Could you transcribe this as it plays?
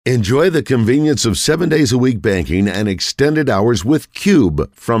Enjoy the convenience of 7 days a week banking and extended hours with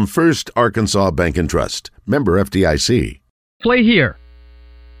Cube from First Arkansas Bank and Trust. Member FDIC. Play here.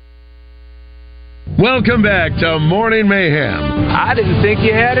 Welcome back to Morning Mayhem. I didn't think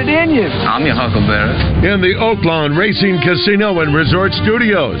you had it in you. I'm your huckleberry. In the Oaklawn Racing Casino and Resort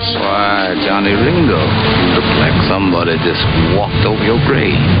Studios. Why, Johnny Ringo, you look like somebody just walked over your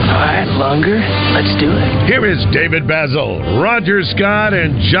grave. All right, Lunger, let's do it. Here is David Basil, Roger Scott,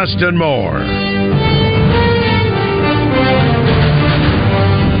 and Justin Moore.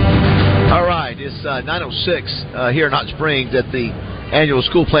 All right, it's 9:06 here in Hot Springs at the annual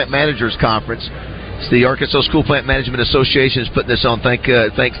School Plant Managers Conference. It's the Arkansas School Plant Management Association is putting this on. Thanks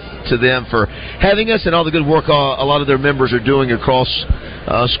to them for having us and all the good work a lot of their members are doing across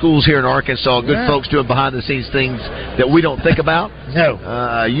schools here in Arkansas. Good folks doing behind-the-scenes things that we don't think about.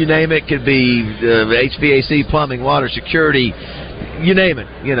 No. You name it. Could be HVAC, plumbing, water, security, you name it.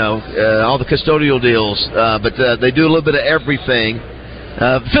 All the custodial deals. But they do a little bit of everything.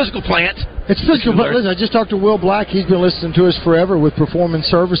 Physical plant. It's physical, but listen, I just talked to Will Black. He's been listening to us forever with Performance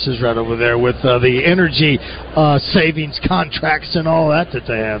Services right over there with the energy savings contracts and all that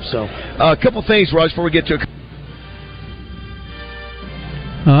they have. So, a couple things, Raj, before we get to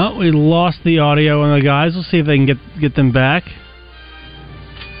we lost the audio on the guys. We'll see if they can get them back.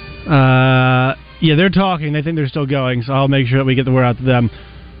 Yeah, they're talking. They think they're still going, so I'll make sure that we get the word out to them.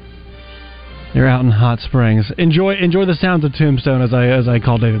 They're out in Hot Springs. Enjoy the sounds of Tombstone as I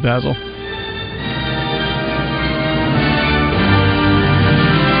call David Basil.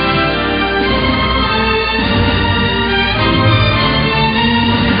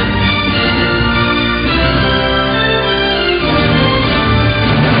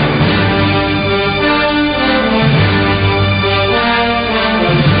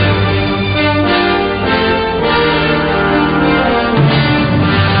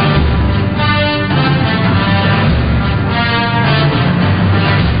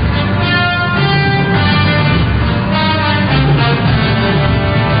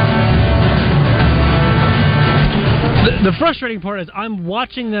 The frustrating part is I'm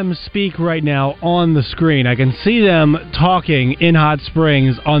watching them speak right now on the screen. I can see them talking in Hot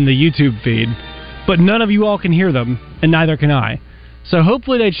Springs on the YouTube feed, but none of you all can hear them, and neither can I. So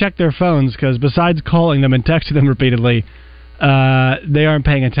hopefully they check their phones, because besides calling them and texting them repeatedly, they aren't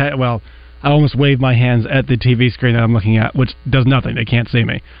paying attention. Well, I almost waved my hands at the TV screen that I'm looking at, which does nothing. They can't see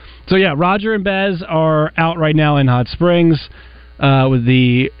me. So yeah, Roger and Bez are out right now in Hot Springs with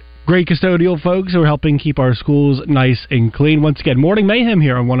the great custodial folks who are helping keep our schools nice and clean. Once again, Morning Mayhem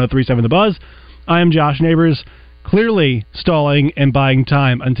here on 103.7 The Buzz. I am Josh Neighbors, clearly stalling and buying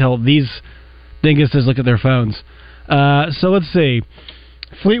time until these dinguses look at their phones. So let's see.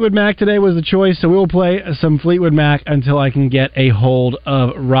 Fleetwood Mac today was the choice, so we will play some Fleetwood Mac until I can get a hold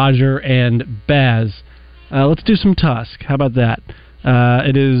of Roger and Baz. Let's do some Tusk. How about that?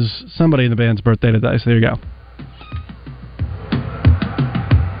 It is somebody in the band's birthday today, so there you go.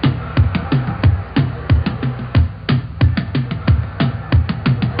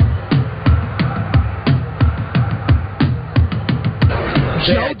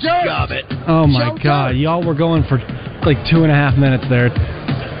 Joe Dirt. Oh my God! Y'all were going for like 2.5 minutes there.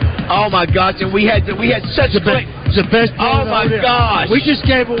 Oh my gosh! And we had such the best. Oh my gosh! We just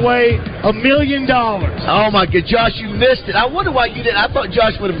gave away $1 million. Oh my God, Josh, you missed it. I wonder why you didn't. I thought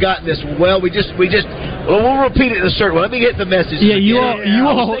Josh would have gotten this. Well, we'll repeat it in a certain way. Let me get the message. Yeah,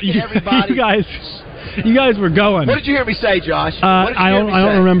 you guys were going. What did you hear me say, Josh? I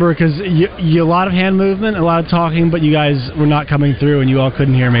don't remember, because you a lot of hand movement, a lot of talking, but you guys were not coming through, and you all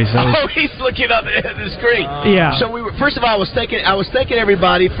couldn't hear me. So he's looking up at the screen. Yeah. So first of all, I was thanking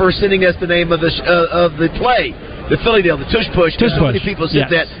everybody for sending us the name of the play, the Philly deal, the Tush Push. Tush so Push. many people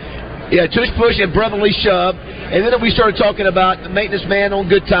said Yes. that. Yeah, Tush Push and Brotherly Shove. And then we started talking about the Maintenance Man on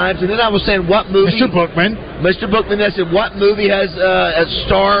Good Times. And then I was saying, what movie? Mr. Bookman. I said, what movie has a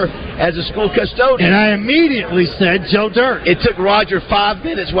star as a school custodian? And I immediately said Joe Dirt. It took Roger 5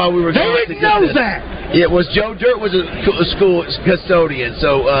 minutes while we were going They didn't know that. It was Joe Dirt was a school custodian.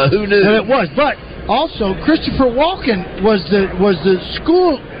 So who knew? Well, it was. But also, Christopher Walken was the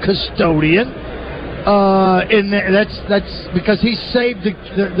school custodian. And that's because he saved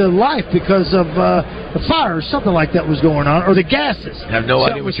the life because of the fire or something like that was going on, or the gases. I have no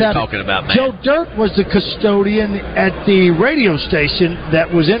idea what you're talking about, man. Joe Dirt was the custodian at the radio station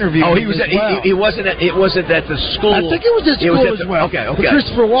that was interviewed. Oh, he was. He wasn't. It wasn't at the school. I think it was at school as well. Okay. But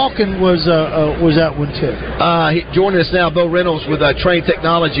Christopher Walken was that one too. Joining us now, Bo Reynolds with Train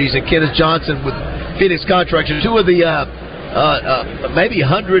Technologies and Kenneth Johnson with Phoenix Contractors. Two of the maybe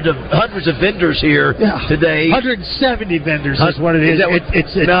hundreds of vendors here today. 170 vendors is what it is.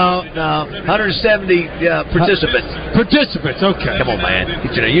 No, 170 participants. Participants, okay. Come on, man.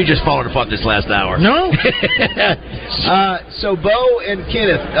 You're just falling apart this last hour. No. So, Bo and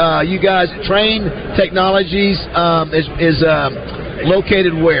Kenneth, you guys, Train Technologies is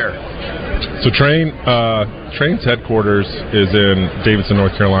located where? So Train's headquarters is in Davidson,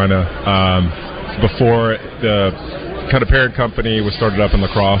 North Carolina. Before the kind of parent company was started up in La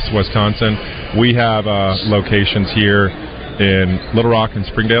Crosse, Wisconsin, we have locations here in Little Rock and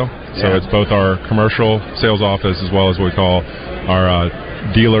Springdale. So it's both our commercial sales office as well as what we call our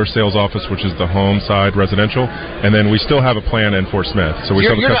dealer sales office, which is the home side residential, and then we still have a plant in Fort Smith. So we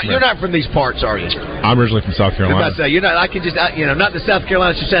you're not from these parts, are you? I'm originally from South Carolina. You're not. I can just not that South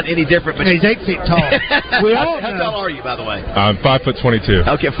Carolina should sound any different, but he's 8 feet tall. How tall are you, by the way? I'm 5'22".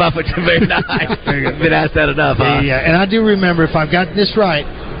 Okay, 5'2". Very nice. Been asked that enough. Huh? Yeah, and I do remember, if I've got this right,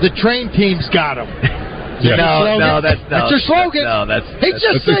 the Train team's got him. Yeah. No, that's your slogan. No, that's it's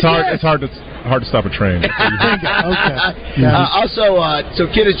hard to stop a train. Okay. Also, so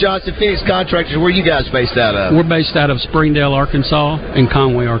Kenneth Johnson, Phoenix Contractors, where are you guys based out of? We're based out of Springdale, Arkansas, and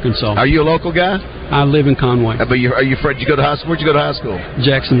Conway, Arkansas. Are you a local guy? I live in Conway. But are you friend? Did you go to high school? Where'd you go to high school?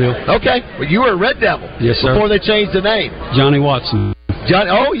 Jacksonville. Okay. Well, you were a Red Devil. Yes, sir. Before they changed the name. Johnny Watson.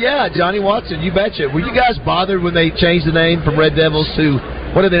 Johnny Watson. You betcha. Were you guys bothered when they changed the name from Red Devils to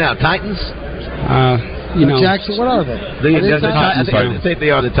what are they now? Titans? Jackson, what are they? I think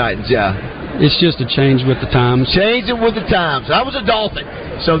they are the Titans. Yeah. It's just a change with the times. Changing with the times. I was a Dolphin,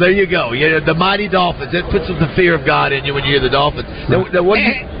 so there you go. You're the mighty Dolphins. It puts the fear of God in you when you hear the Dolphins. Now, what do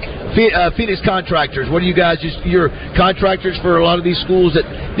you, Phoenix Contractors? What do you guys? You're contractors for a lot of these schools that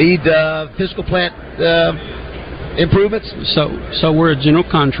need fiscal plant improvements. So we're a general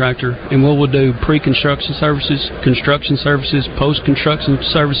contractor, and we'll do pre-construction services, construction services, post-construction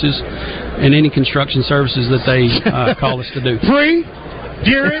services, and any construction services that they call us to do.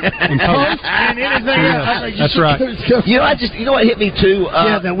 During, and post, and anything else. That's right. You know what hit me too?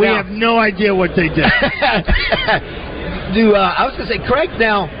 That we have no idea what they do. I was going to say, Craig,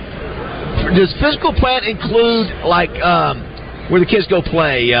 now, does fiscal plant include, like, where the kids go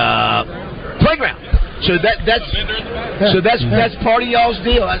play, playground? So that's part of y'all's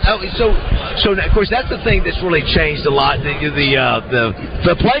deal. So of course that's the thing that's really changed a lot.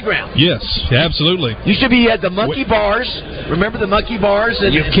 The playground. Yes, absolutely. Used to be at the monkey bars. Remember the monkey bars? Are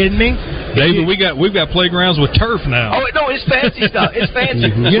you kidding me? David, we've got playgrounds with turf now. Oh no, it's fancy stuff. It's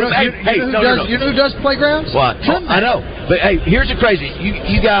fancy. You know who does playgrounds? What? I know. But hey, here's the crazy.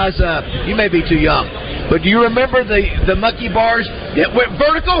 You guys, you may be too young, but do you remember the monkey bars that went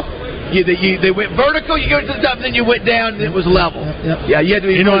vertical? They went vertical, you go to the top, then you went down, and it was level. Yeah, you had to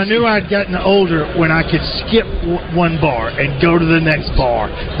be. I knew I'd gotten older when I could skip one bar and go to the next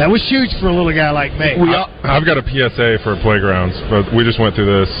bar. That was huge for a little guy like me. I've got a PSA for playgrounds, but we just went through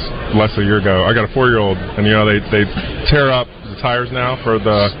this less than a year ago. I got a 4-year-old, and they tear up the tires now for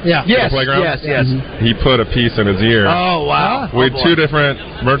the playground. Yes. He put a piece in his ear. Oh wow! We had 2 different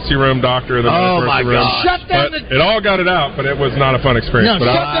emergency room doctor. Oh my God! Shut down it all got it out, but it was not a fun experience. No,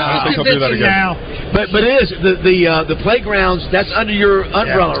 shut down the convention now. But it is the playgrounds. That's under your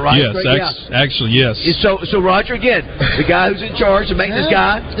umbrella, right? Yes, actually, yes. So Roger, again, the guy who's in charge of maintenance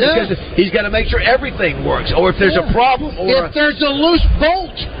guy, because he's got to make sure everything works, or if there's a problem, or if there's a loose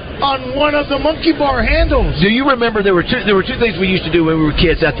bolt on one of the monkey bar handles. Do you remember there were two things we used to do when we were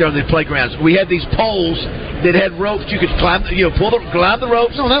kids out there on the playgrounds? We had these poles that had ropes you could climb, climb the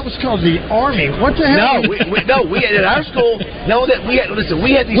ropes. No, that was called the Army. What the hell? No, we had at our school. No, that we had. Listen,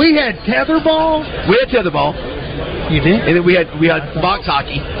 we had these. We had tetherball. We had tetherball. You did? And then we had box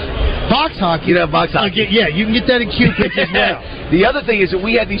hockey. Box hockey? Box hockey. Yeah, you can get that in Cupid as well. The other thing is that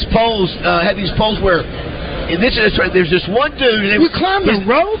we had these poles. Where. And there's this one dude. You climbed the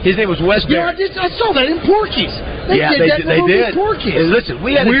rope? His name was Wes Barrett. I saw that in Porky's. They did. Porky's. And listen,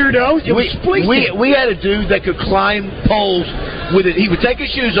 we had weirdos. We had a dude that could climb poles with it. He would take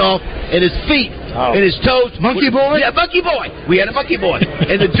his shoes off and his feet and his toes. Monkey boy? Yeah, monkey boy. We had a monkey boy.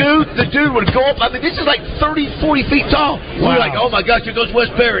 And the dude would go up. I mean, this is like 30, 40 feet tall. Wow. We were like, oh my gosh, here goes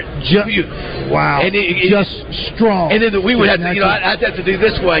Wes Barrett. Wow. And just strong. And then we would have to, I'd have to do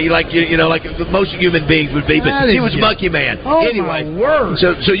this way, like most human beings would be. But he was Monkey Man. Oh, anyway, my word.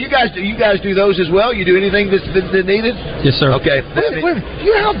 So you guys do those as well? You do anything that's needed? Yes, sir. Okay. Wait.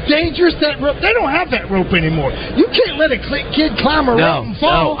 You know how dangerous that rope? They don't have that rope anymore. You can't let a kid climb a rope and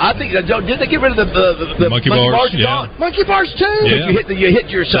fall. No, I think did they get rid of the monkey bars? Yeah. Monkey bars too. Yeah. You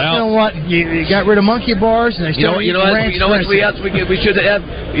hit yourself. You know what? You got rid of monkey bars and they started what else we should have.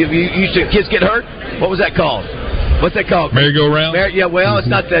 Kids get hurt. What was that called? What's that called? Merry-go-round? Yeah, well, it's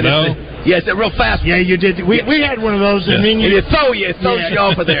not that. No. Yeah, it's a real fast one. Yeah, you did. We had one of those. Yeah. And then It throws you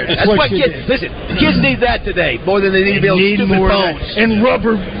off of there. That's what kids. Listen, kids need that today more than they need to be able to stupid phones and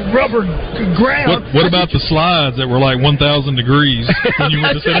rubber ground. What about the slides that were like 1,000 degrees when you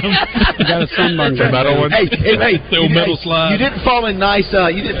went to sit them? You got a sunburn. Metal ones? Hey, The old metal slide. You didn't fall in nice.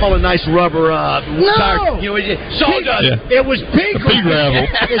 You didn't fall in nice rubber. Tire, you know, sawdust. Yeah. It was pea gravel.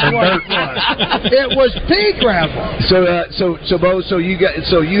 Is what it was. It was pea gravel. So Bo,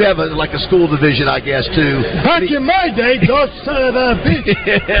 you have like a school division, I guess, too. Back in my day, those son of a bitch.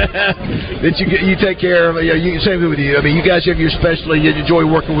 That you take care of. You same with you. I mean, you guys have your specialty. You enjoy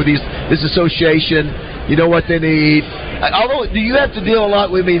working with this association. You know what they need. Although, do you have to deal a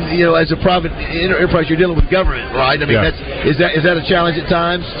lot with? I mean, as a private enterprise, you're dealing with government, right? I mean, is that a challenge at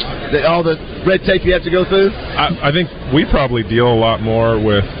times? All the red tape you have to go through. I think we probably deal a lot more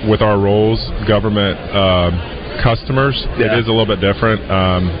with our roles, government. Customers, It is a little bit different.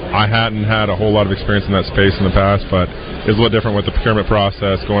 I hadn't had a whole lot of experience in that space in the past, but it's a little different with the procurement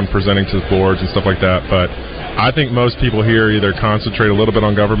process, presenting to the boards and stuff like that. But I think most people here either concentrate a little bit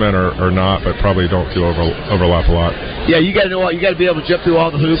on government or not, but probably don't do overlap a lot. Yeah, you got to know. You got to be able to jump through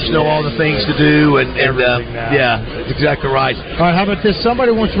all the hoops, know all the things to do, and yeah, that's exactly right. All right, how about this?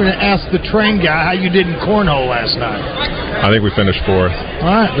 Somebody wants me to ask the train guy how you did in cornhole last night. I think we finished 4th. All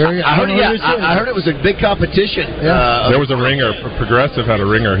right, I heard it was a big competition. Yeah. There was a ringer. Progressive had a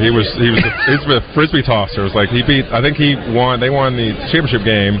ringer. He's a frisbee tosser. It was like he won. They won the championship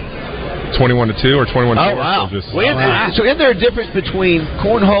game 21-2 or 21-4. Oh wow! So is there a difference between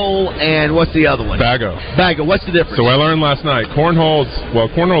cornhole and what's the other one? Bago. What's the difference? So I learned last night. Cornhole's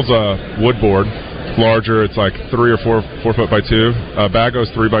a wood board. It's larger. It's like 3 or 4 foot by 2.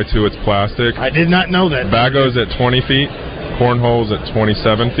 Bago's 3 by 2. It's plastic. I did not know that. Bago's at 20 feet. Cornhole's at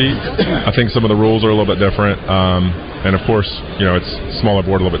 27 feet. I think some of the rules are a little bit different. And of course, it's smaller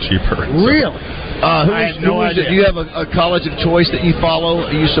board, a little bit cheaper. So. Really? I have no idea. Do you have a college of choice that you follow,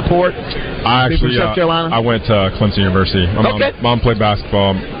 you support? I actually, South Carolina? I went to Clemson University. Mom played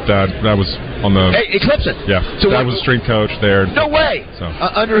basketball. Dad was on the... Hey, Clemson? Yeah. So Dad was a strength coach there. No way! So.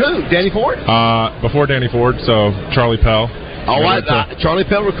 Under who? Danny Ford? Before Danny Ford, so Charlie Pell. Charlie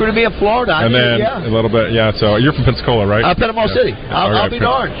Pell recruited me in Florida. A little bit, yeah. So you're from Pensacola, right? Panama City. I'll be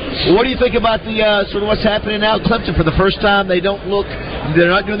darned. What do you think about the sort of what's happening now at Clemson? For the first time, they're not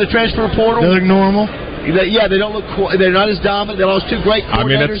doing the transfer portal. They look normal. Yeah, they don't look. They're not as dominant. They lost 2 great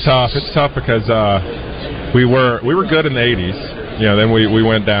coordinators. It's tough. It's tough because we were good in the '80s. Then we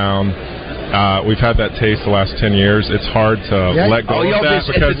went down. We've had that taste the last 10 years. It's hard to let go of that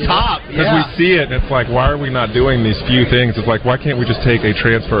because we see it and it's like, why are we not doing these few things? It's like, why can't we just take a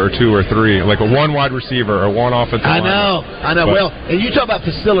transfer or 2 or 3, like a 1 wide receiver or 1 offensive lineman? I know. Well, and you talk about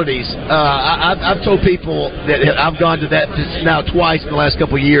facilities. I've told people that I've gone to that now twice in the last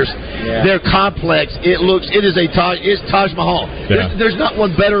couple of years. Yeah. They're complex. It's Taj Mahal. Yeah. There's not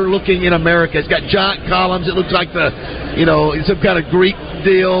one better looking in America. It's got giant columns. It looks like some kind of Greek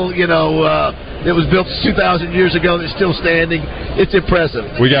deal. It was built 2,000 years ago. That's still standing. It's impressive.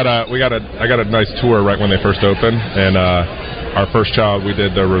 I got a nice tour right when they first opened, and our first child, we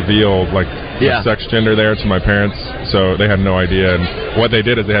did the reveal, sex gender there to my parents, so they had no idea. And what they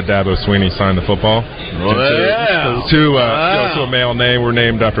did is they had Dabo Sweeney sign the football. To a male name. We're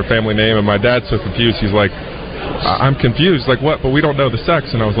named after a family name, and my dad's so confused. He's like, I'm confused. Like, what? But we don't know the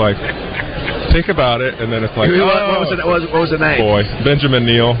sex. And I was like, think about it, and then it's like, what was the name? Boy, Benjamin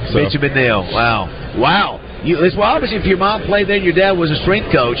Neal. So. Benjamin Neal. Wow. Obviously, if your mom played there and your dad was a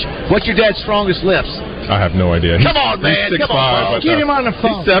strength coach, what's your dad's strongest lifts? I have no idea. Come on, man. He's 6'5", Come on. Get him on the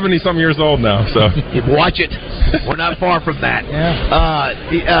phone. He's 70-something years old now, so. Watch it. We're not far from that.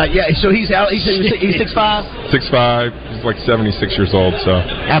 Yeah. So he's 6'5"? 6'5". He's like 76 years old, so.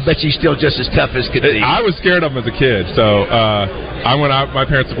 I bet he's still just as tough as could be. I was scared of him as a kid, so I went out. My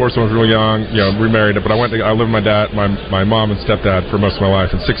parents divorced when I was real young, remarried, but I lived with my dad, my mom and stepdad for most of my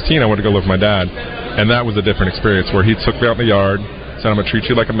life. At 16, I went to go live with my dad, and that was a different experience where he took me out in the yard, said, I'm going to treat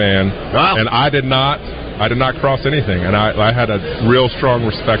you like a man, and I did not cross anything, and I had a real strong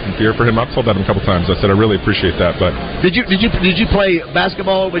respect and fear for him. I've told that him a couple times. I said I really appreciate that. But did you play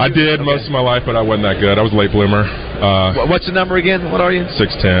basketball? I did most of my life, but I wasn't that good. I was a late bloomer. What's the number again? What are you?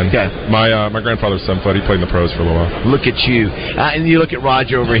 6'10". Okay. My grandfather's 7 foot. He played in the pros for a little while. Look at you, and you look at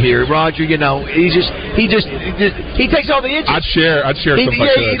Roger over here. Roger, he takes all the inches. I'd share something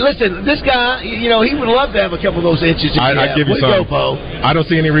like that. Listen, this guy, he would love to have a couple of those inches. I'd give you some. I don't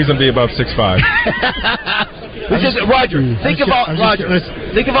see any reason to be above 6'5". Roger, think of all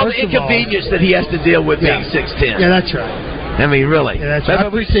the inconvenience that he has to deal with being 6'10". Yeah, that's right. I mean, really. Yeah, that's right. I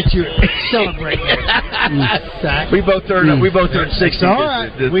appreciate you celebrating. We both turned 60 all right.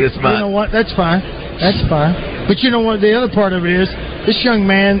 this month. You know what? That's fine. That's fine. But you know what? The other part of it is this young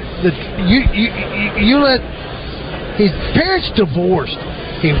man that you let his parents divorced.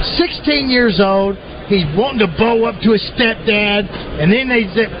 He was 16 years old. He's wanting to bow up to his stepdad, and then they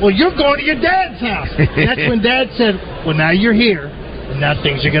said, "Well, you're going to your dad's house." And that's when Dad said, "Well, now you're here, and now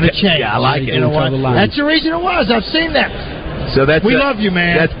things are going to change." Yeah, I like it. You know what? That's the reason it was. I've seen that. So we love you,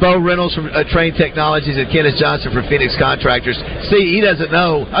 man. That's Bo Reynolds from Train Technologies and Kenneth Johnson from Phoenix Contractors. See, he doesn't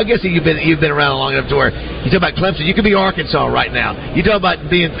know. I guess you've been around long enough to where you talk about Clemson. You could be Arkansas right now. You talk about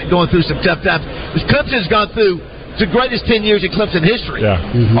going through some tough times. Because Clemson's gone through the greatest 10 years in Clemson history. Yeah.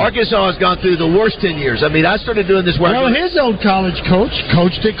 Mm-hmm. Arkansas has gone through the worst 10 years. I mean, I started doing this work. Well, his old college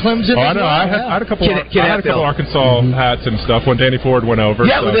coached at Clemson. Oh, I know. I had a couple Arkansas hats and stuff when Danny Ford went over.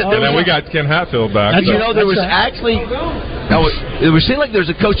 Yeah, and then we got Ken Hatfield back. You know, there was actually... It was seemed like there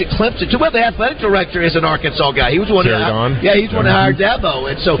was a coach at Clemson too. Well, the athletic director is an Arkansas guy. He was one. He's one that hired Dabo.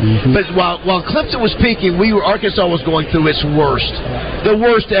 And so, but while Clemson was peaking, Arkansas was going through its worst, the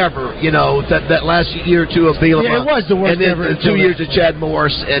worst ever. You know, that last year or two of Bielema. Yeah, it was the worst and then ever. 2 years of Chad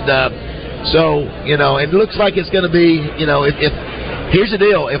Morris, and so it looks like it's going to be. If here's the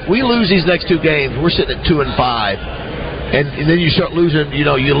deal: if we lose these next two games, we're sitting at 2-5. And then you start losing, you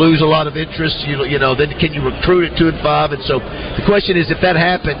lose a lot of interest. Then can you recruit at 2-5? And so the question is, if that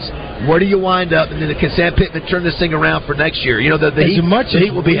happens, where do you wind up? And then can Sam Pittman turn this thing around for next year? The heat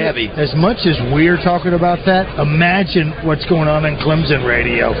will be heavy. As much as we're talking about that, imagine what's going on in Clemson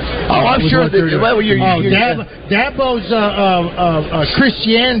radio. Oh, I'm sure. Dabo's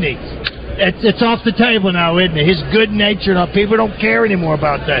Christianity. It's off the table now, isn't it? His good nature, people don't care anymore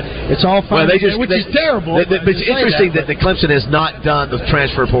about that. It's all fine, which is terrible. But it's interesting that the Clemson has not done the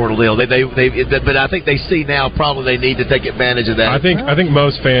transfer portal deal. But I think they see now probably they need to take advantage of that. I think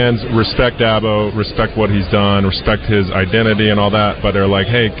most fans respect Dabo, respect what he's done, respect his identity and all that. But they're like,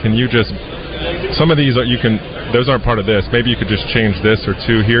 hey, can you just? Some of these those aren't part of this. Maybe you could just change this or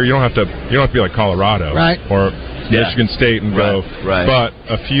two here. You don't have to be like Colorado, right? Or Michigan State and go. Right. But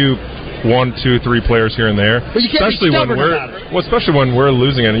a few. 1, 2, 3 players here and there. But you can't especially be when stubborn when we're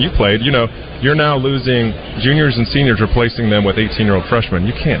losing it, and you played. You're now losing juniors and seniors, replacing them with 18-year-old freshmen.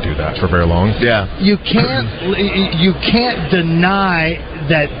 You can't do that for very long. Yeah, you can't deny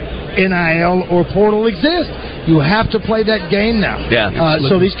that NIL or portal exists. You have to play that game now. Yeah.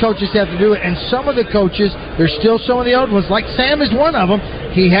 So these coaches have to do it, and some of the coaches, there's still some of the old ones. Like Sam is one of them.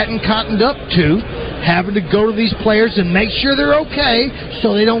 He hadn't cottoned up to having to go to these players and make sure they're okay,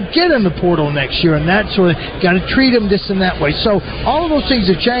 so they don't get in the portal next year, and that sort of got to treat them this and that way. So all of those things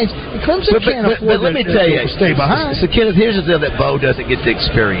have changed. And Clemson can't afford let me tell you, stay behind. So Kenneth, here's the deal that Bo doesn't get to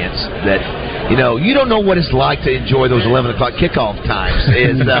experience. That you don't know what it's like to enjoy those 11 o'clock kickoff times.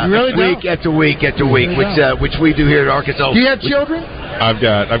 Is really week after week after week, which we do here at Arkansas. Do you have children? I've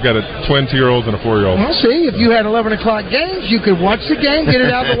got a 2-year-old and a 4-year-old. Well, see, if you had 11 o'clock games, you could watch the game, get it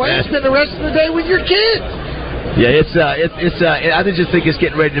out of the way, and spend the rest of the day with your kids. Yeah, I just think it's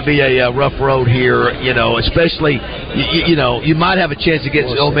getting ready to be a rough road here. Especially you might have a chance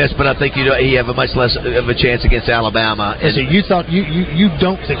against Ole Miss, but I think you have a much less of a chance against Alabama. And so you thought you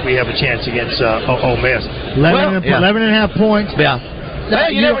don't think we have a chance against Ole Miss? 11 and a half points. Yeah.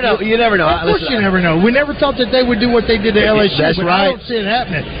 You never know. You never know. Of course, you never know. We never thought that they would do what they did to LSU. That's right. I don't see it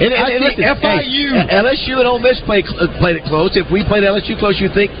happening. And listen, FIU, LSU and Ole Miss played it close. If we played LSU close, you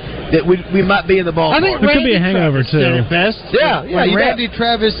think that we might be in the ballpark. I think there could be a hangover too. Said it best. Yeah. Randy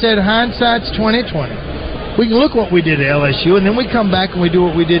Travis said, "Hindsight's 20/20." We can look what we did to LSU, and then we come back and we do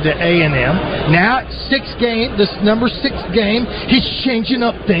what we did to A&M. Now, this number 6 game, he's changing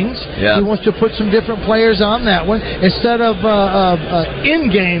up things. Yeah. He wants to put some different players on that one. Instead of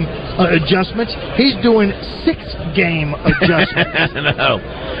in-game adjustments, he's doing 6-game adjustments. No.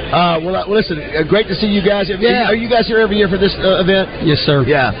 Well, listen, great to see you guys. Are you guys here every year for this event? Yes, sir.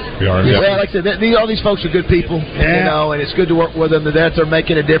 Yeah. We are. Yeah. Well, like I said, all these folks are good people, and it's good to work with them. They're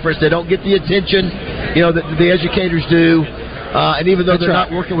making a difference. They don't get the attention, that the educators do. And even though they're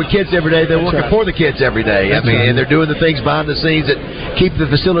not working with kids every day, they're working for the kids every day. And they're doing the things behind the scenes that keep the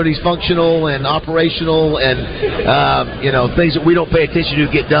facilities functional and operational, and things that we don't pay attention to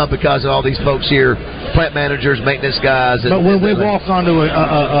get done because of all these folks here, plant managers, maintenance guys. But when we walk onto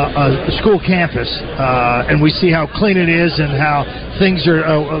a school campus and we see how clean it is and how things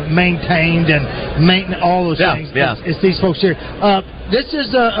are maintained and all those things, it's these folks here. This is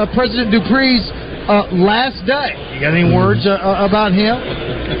President Dupree's last day. You got any words about him?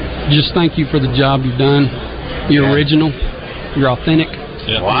 Just thank you for the job you've done. You're original. You're authentic.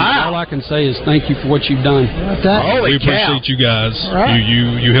 Yeah. Wow. All I can say is thank you for what you've done. We appreciate you guys. Right.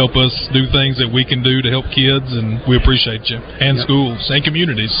 You help us do things that we can do to help kids, and we appreciate you. And schools and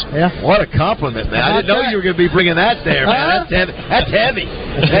communities. Yeah. What a compliment, man. I didn't know you were going to be bringing that there, man. That's heavy.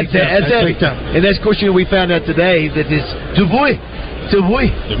 That's heavy. And then, of course, we found out today that it's Dubois. Oh, my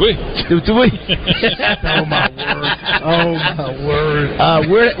word.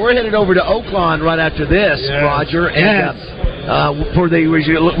 We're headed over to Oakland right after this, Roger. And we're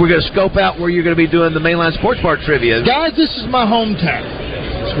going to scope out where you're going to be doing the Mainline Sports Bar trivia. Guys, this is my hometown.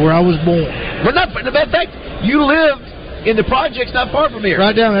 It's where I was born. But in fact, you lived in the projects not far from here.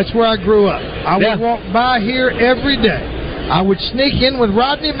 Right down. That's where I grew up. I would walk by here every day. I would sneak in with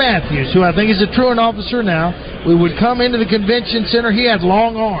Rodney Matthews, who I think is a truant officer now. We would come into the convention center. He had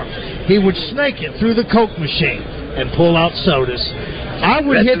long arms. He would snake it through the Coke machine and pull out sodas. I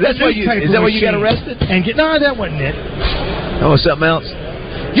would hit the newspaper Is that why you got machine arrested? And no, that wasn't it. Oh, something else?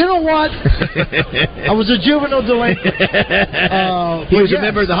 You know what? I was a juvenile delinquent. He was a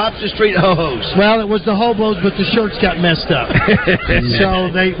member of the Hobson Street Ho-Hos. Well, it was the hobos, but the shirts got messed up. So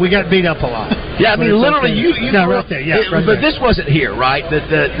we got beat up a lot. Yeah, I mean, literally, you right there, right but there. this wasn't here, right? The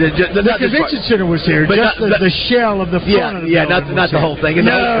convention center was here, but just the shell of the front of the building not the whole thing. And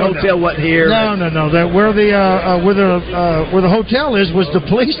the hotel wasn't here. No. Where the hotel is was the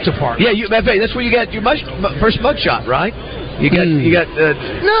police department. Yeah, that's where you got your first mugshot, right? You got.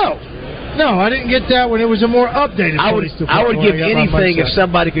 No, I didn't get that one. It was a more updated police department. I would give anything if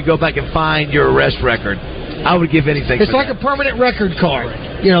somebody could go back and find your arrest record. I would give anything. It's like a permanent record card.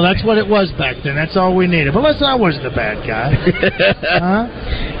 You know, that's what it was back then. That's all we needed. But listen, I wasn't a bad guy.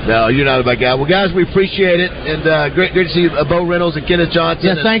 No, you're not a bad guy. Well, guys, we appreciate it, and great to see Bo Reynolds and Kenneth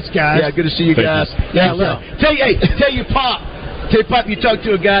Johnson. Yeah, thanks, guys. Yeah, good to see you guys. Yeah, look. Tell you, Pop, you talked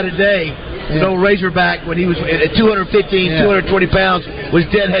to a guy today. You know, Razorback, when he was at 220 pounds, was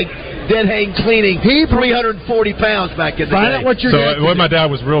dead hang cleaning 340 pounds back in the day. What my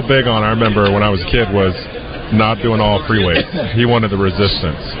dad was real big on, I remember when I was a kid, was not doing all free weights. He wanted the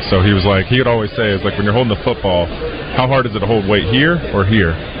resistance. So he was like, he would always say, it's like when you're holding the football, how hard is it to hold weight here or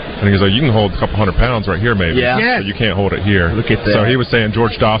here? And he's like, you can hold a couple 100 pounds right here, maybe. Yeah. But you can't hold it here. Look at that. So he was saying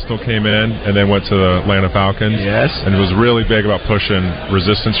George Dostal came in and then went to the Atlanta Falcons. Yes. And was really big about pushing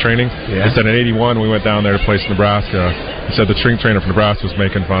resistance training. Yeah. He said in 81, we went down there to place Nebraska. He said the strength trainer from Nebraska was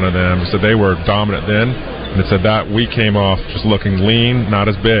making fun of them. He said they were dominant then. And it said that we came off just looking lean, not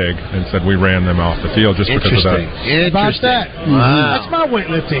as big, and said we ran them off the field just because of that. About that. Wow. That's my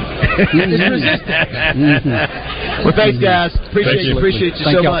weightlifting. It's resistance. Well, thanks, guys. Appreciate you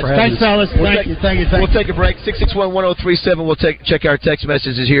so much. Thanks, fellas. Thank you. We'll take a break. 661-1037. We'll check our text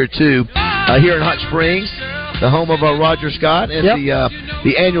messages here, too. Here in Hot Springs, the home of Roger Scott and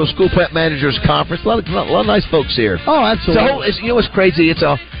the annual School Plant Managers Conference. A lot of nice folks here. Oh, absolutely. You know what's crazy?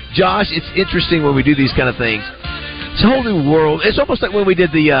 Josh, it's interesting when we do these kind of things. It's a whole new world. It's almost like when we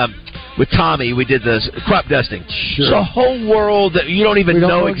did with Tommy, we did the crop dusting. Sure. It's a whole world that you don't even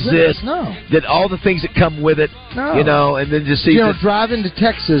know exists. No. That all the things that come with it, and then just see. Driving to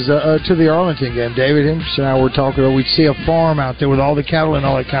Texas to the Arlington game, David Henderson and I were talking. We'd see a farm out there with all the cattle and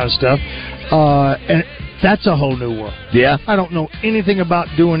all that kind of stuff, and that's a whole new world. Yeah. I don't know anything about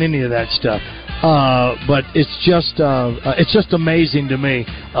doing any of that stuff. But it's just amazing to me.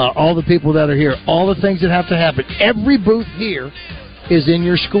 All the people that are here, all the things that have to happen. Every booth here is in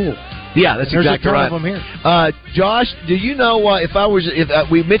your school. Yeah, that's exactly right. There's a ton of them here. Josh, do you know if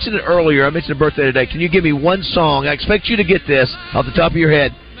we mentioned it earlier? I mentioned a birthday today. Can you give me one song? I expect you to get this off the top of your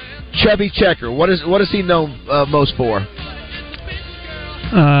head. Chubby Checker. What is he known most for?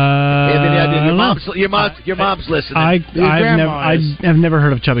 Your mom's listening. I've never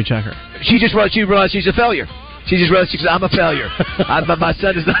heard of Chubby Checker. She realized she's a failure. She said, I'm a failure. My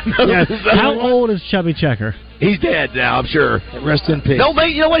son is not. How old is Chubby Checker? He's dead now, I'm sure. Rest in peace. No,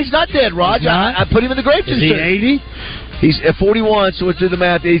 mate, you know what? He's not dead, Raj. I put him in the grave. Is he 80? He's at 41, so let's do the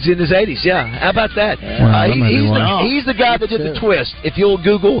math. He's in his 80s. Yeah, how about that? He's the guy that did the twist. If you'll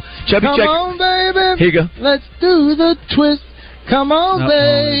Google Chubby Checker. Come on, baby. Here you go. Let's do the twist. Come on,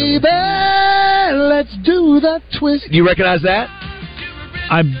 baby. Let's do the twist. Do you recognize that?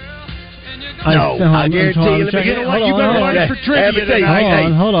 I guarantee you. You know what? You better learn it for trivia tonight.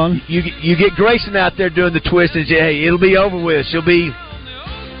 Hold on. You get Grayson out there doing the twist and say, hey, it'll be over with. She'll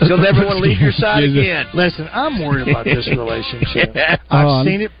never want to leave your side again. Listen, I'm worried about this relationship.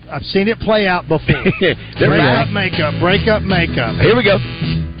 I've seen it play out before. Break up, makeup. Here we go.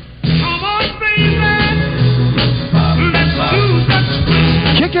 Come on, baby. Let's do the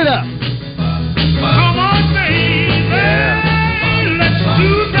twist. Kick it up. Come on, baby. Let's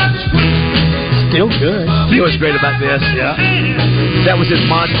do the twist. Still good. You know what's great about this? Yeah. That was his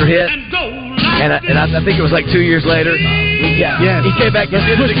monster hit. And I think it was like 2 years later. Yeah. He came back and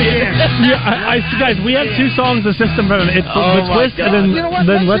did it again. Guys, we have two songs in the system. It's the twist God. and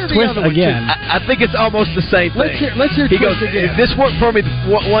then Let's let's hear the twist other one, again. I think it's almost the same thing. Let's hear He twist goes, again. if this worked for me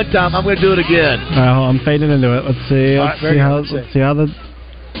one time, I'm going to do it again. I'm fading into it. Let's see. All Let's right, see how the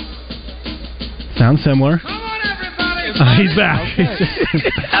sounds similar. He's back. Okay.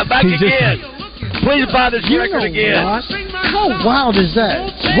 I'm back again. Please buy this record again. What? How wild is that?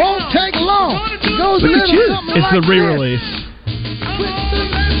 Won't take long. Goes a Look at little you. something It's like the re-release.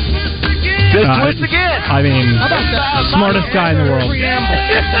 Just twist again. I mean, How about that? smartest guy in the world. Are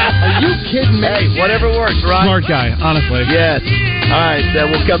you kidding me? Hey, whatever works, right? Smart guy, honestly. Yes. All right,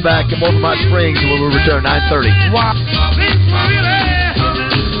 we'll come back and more from Hot Springs when we return 9:30. Wow.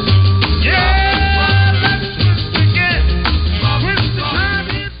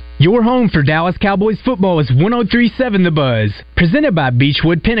 Your home for Dallas Cowboys football is 103.7 The Buzz. Presented by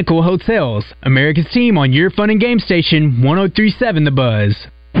Beechwood Pinnacle Hotels. America's team on your fun and game station, 103.7 The Buzz.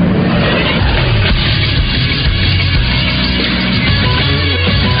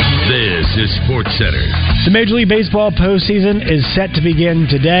 This is Sports Center. The Major League Baseball postseason is set to begin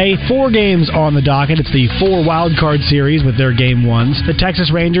today. 4 games on the docket. It's the 4 wild card series with their game ones. The Texas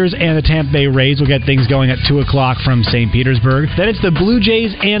Rangers and the Tampa Bay Rays will get things going at 2 o'clock from St. Petersburg. Then it's the Blue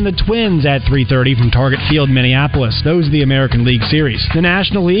Jays and the Twins at 3:30 from Target Field, Minneapolis. Those are the American League series. The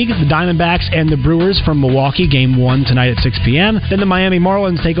National League, the Diamondbacks and the Brewers from Milwaukee, game 1 tonight at 6 p.m. Then the Miami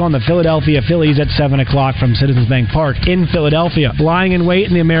Marlins take on the Philadelphia Phillies at 7 o'clock from Citizens Bank Park in Philadelphia. Lying in wait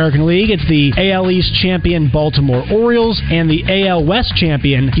in the American League, it's the AL East champion Baltimore Orioles and the AL West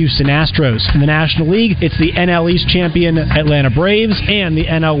champion Houston Astros. In the National League, it's the NL East champion Atlanta Braves and the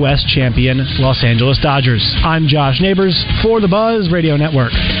NL West champion Los Angeles Dodgers. I'm Josh Neighbors for the Buzz Radio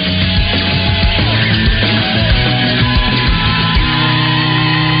Network.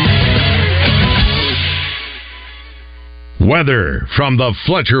 Weather from the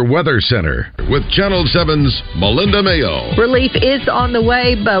Fletcher Weather Center with Channel 7's Melinda Mayo. Relief is on the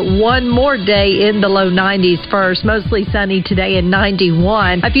way, but one more day in the low 90s first. Mostly sunny today and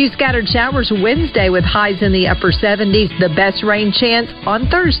 91. A few scattered showers Wednesday with highs in the upper 70s. The best rain chance on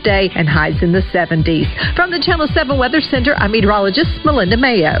Thursday and highs in the 70s. From the Channel 7 Weather Center, I'm meteorologist Melinda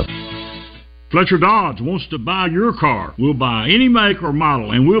Mayo. Fletcher Dodge wants to buy your car. We'll buy any make or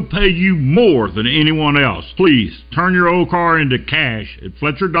model, and we'll pay you more than anyone else. Please, turn your old car into cash at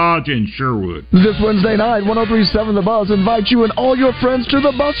Fletcher Dodge in Sherwood. This Wednesday night, 103.7 The Buzz invites you and all your friends to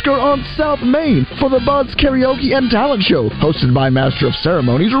the Busker on South Main for the Buzz Karaoke and Talent Show, hosted by Master of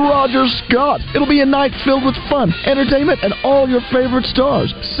Ceremonies Roger Scott. It'll be a night filled with fun, entertainment, and all your favorite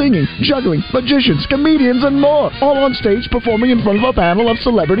stars, singing, juggling, magicians, comedians, and more, all on stage performing in front of a panel of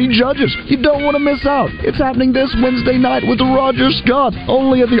celebrity judges. You don't want to miss out. It's happening this Wednesday night with Roger Scott,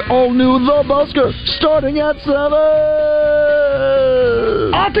 only at the all-new The Busker, starting at 7.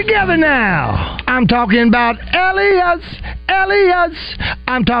 All together now. I'm talking about Elias.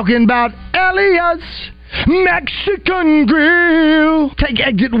 I'm talking about Elias Mexican Grill. Take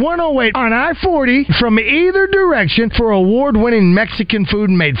exit 108 on I-40 from either direction for award-winning Mexican food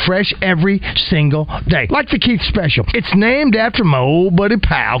made fresh every single day. Like the Keith Special. It's named after my old buddy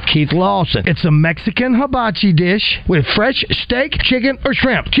pal, Keith Lawson. It's a Mexican hibachi dish with fresh steak, chicken, or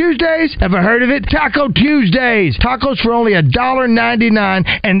shrimp. Tuesdays, ever heard of it? Taco Tuesdays. Tacos for only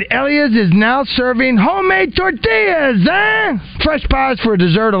 $1.99, and Elias is now serving homemade tortillas, Fresh pies for a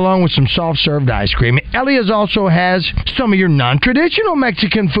dessert along with some soft-served ice cream. Elias also has some of your non-traditional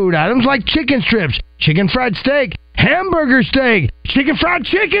Mexican food items like chicken strips, chicken fried steak, hamburger steak, chicken fried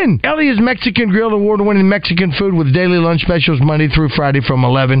chicken. Elias Mexican Grill, award-winning Mexican food with daily lunch specials Monday through Friday from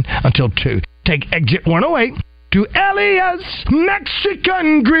 11 until 2. Take exit 108 to Elias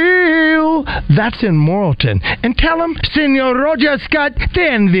Mexican Grill. That's in Morrilton. And tell them Senor Roger Scott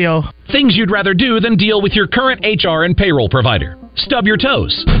Danville. Things you'd rather do than deal with your current HR and payroll provider. Stub your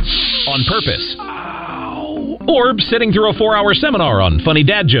toes. On purpose. Or sitting through a 4-hour seminar on funny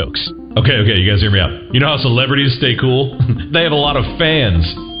dad jokes. Okay, you guys hear me out. You know how celebrities stay cool? They have a lot of fans.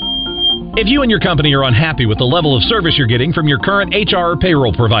 If you and your company are unhappy with the level of service you're getting from your current HR or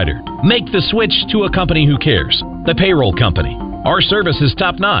payroll provider, make the switch to a company who cares. The Payroll Company. Our service is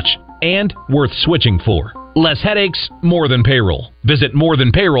top-notch and worth switching for. Less headaches, more than payroll. Visit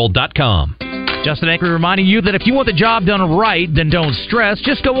morethanpayroll.com. Justin Anker reminding you that if you want the job done right, then don't stress.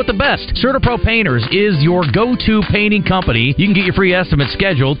 Just go with the best. CertaPro Painters is your go-to painting company. You can get your free estimate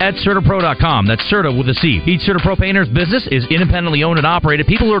scheduled at CertaPro.com. That's Certa with a C. Each CertaPro Painters business is independently owned and operated.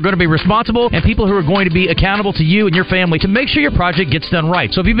 People who are going to be responsible and people who are going to be accountable to you and your family to make sure your project gets done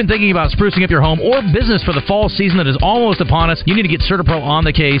right. So if you've been thinking about sprucing up your home or business for the fall season that is almost upon us, you need to get CertaPro on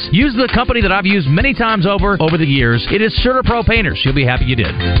the case. Use the company that I've used many times over the years. It is CertaPro Painters. You'll be happy you did.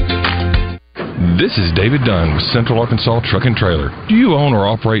 This is David Dunn with Central Arkansas Truck and Trailer. Do you own or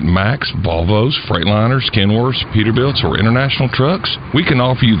operate Max, Volvos, Freightliners, Kenworths, Peterbilts, or international trucks? We can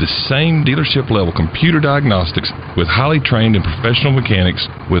offer you the same dealership-level computer diagnostics with highly trained and professional mechanics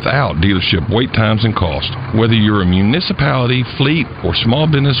without dealership wait times and cost. Whether you're a municipality, fleet, or small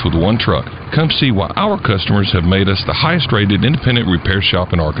business with one truck, come see why our customers have made us the highest-rated independent repair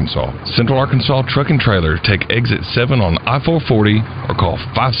shop in Arkansas. Central Arkansas Truck and Trailer. Take exit 7 on I-440 or call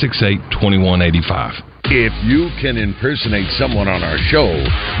 568-2185. If you can impersonate someone on our show,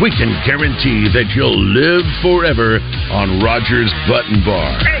 we can guarantee that you'll live forever on Roger's Button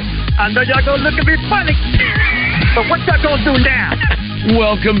Bar. Hey, I know y'all gonna look at me funny, but what y'all gonna do now?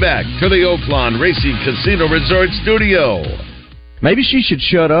 Welcome back to the Oaklawn Racing Casino Resort Studio. Maybe she should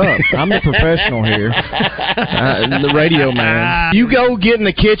shut up. I'm the professional here. The radio man. You go get in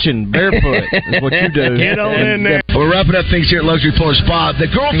the kitchen barefoot is what you do. Get on in there. We're wrapping up things here at Luxury Floor Spa. The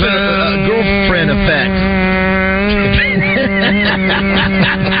girlfriend effect.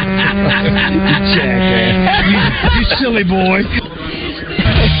 You silly boy.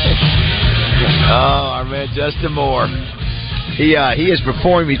 Oh, our man Justin Moore. He is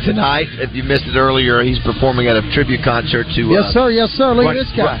performing me tonight. If you missed it earlier, he's performing at a tribute concert to Yes, sir. Look at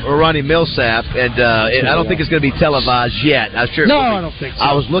this guy. Ronnie Millsap, and I don't think it's going to be televised yet. I'm sure. No, I don't think so.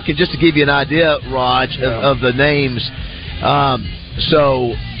 I was looking just to give you an idea, Raj, of the names.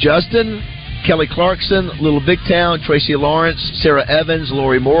 So Justin, Kelly Clarkson, Little Big Town, Tracy Lawrence, Sarah Evans,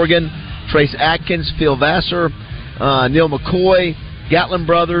 Lori Morgan, Trace Atkins, Phil Vassar, Neil McCoy, Gatlin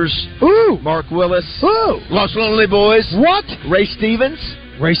Brothers, Mark Willis, Los Lonely Boys, what? Ray Stevens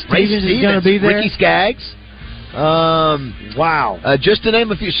is going to be there. Ricky Skaggs, wow. Just to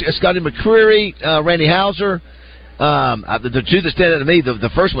name a few: Scotty McCreery, Randy Hauser. The two that stand out to me, the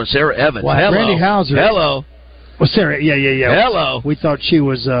first one, Sarah Evans. Wow, hello. Randy Hauser. Hello. Well, Sarah, yeah. Hello. We thought she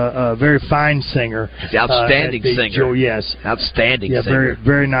was a very fine singer. Outstanding singer. Yes. Outstanding singer. Very,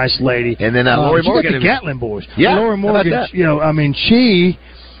 very nice lady. And then Lori Morgan. The Gatlin Boys. Yeah. Lori Morgan, she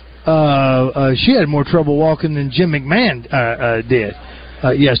had more trouble walking than Jim McMahon did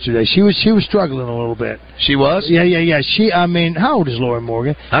yesterday. She was struggling a little bit. She was? Yeah. How old is Lori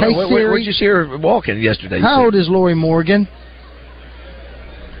Morgan? I don't know. Where'd you see her walking yesterday? How old is Lori Morgan?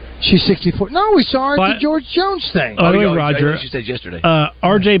 She's 64. No, we saw her at the George Jones thing. Roger. She said yesterday.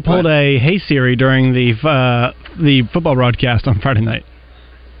 RJ pulled a Hey Siri during the football broadcast on Friday night.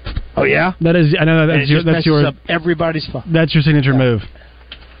 Oh yeah, that is. I know that's your up everybody's fun. That's your signature move.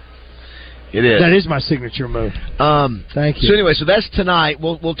 It is. That is my signature move. Thank you. So anyway, that's tonight.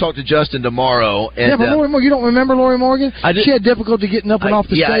 We'll talk to Justin tomorrow. And, but Lori Morgan, you don't remember Lori Morgan? She had difficulty getting up and off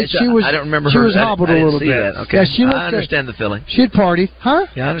the stage. I don't remember her. She was hobbled a little bit. That. Okay. Yeah, she I understand the feeling. She'd party, huh?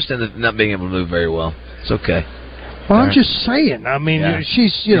 Yeah, I understand not being able to move very well. It's okay. Well, I'm just saying. I mean,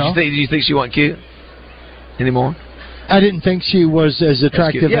 she's Do you think she wasn't cute anymore? I didn't think she was as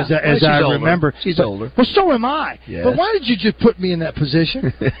attractive as I remember. She's older. Well, so am I. Yes. But why did you just put me in that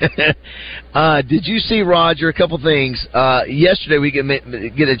position? Did you see, Roger, a couple things? Yesterday we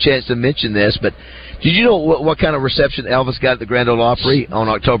get a chance to mention this, but did you know what kind of reception Elvis got at the Grand Ole Opry on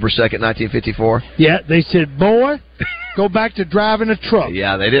October 2nd, 1954? Yeah, they said, boy, go back to driving a truck.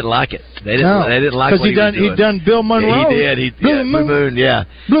 Yeah, they didn't like it. They didn't like what he was doing. He'd done Bill Monroe. Yeah, he did. Blue Moon, yeah.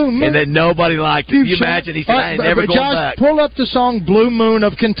 Blue Moon. And then nobody liked it. Can you imagine? He said, I ain't never going back. Pull up the song Blue Moon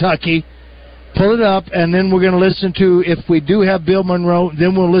of Kentucky. Pull it up, and then we're going to listen to, if we do have Bill Monroe,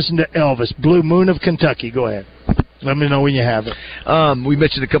 then we'll listen to Elvis, Blue Moon of Kentucky. Go ahead. Let me know when you have it. We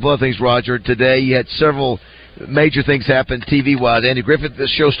mentioned a couple other things, Roger. Today you had several major things happen TV-wise. Andy Griffith, the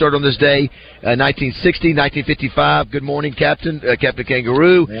show started on this day, 1960, 1955. Good morning, Captain. Captain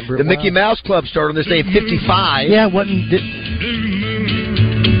Kangaroo. The Mickey Mouse Club started on this day in 55. Yeah,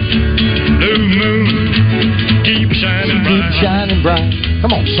 Blue moon, keep shining bright.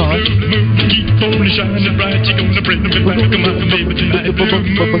 Come on, son. Blue moon, keep on shining bright. You're gonna bring me back to my baby tonight. Blue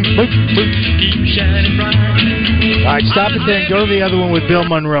moon, keep shining bright. All right, stop it there and go to the other one with Bill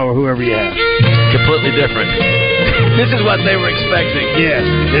Monroe or whoever you have. Completely different. This is what they were expecting. Yes,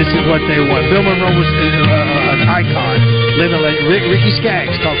 this is what they want. Bill Monroe was an icon. Living like Ricky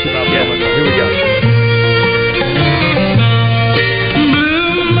Skaggs talked about Bill Monroe. Here we go.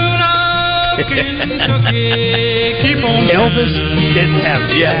 Elvis didn't have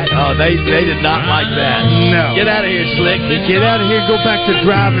it. Yeah. Oh, they did not like that. No. Get out of here, Slick. Get out of here. Go back to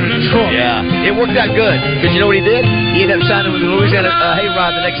driving a truck. Yeah. It worked out good because you know what he did? He ended up signing with the Louisiana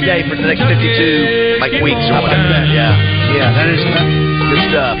Hayride the next day for the next 52 weeks or whatever. Yeah. Yeah. That is good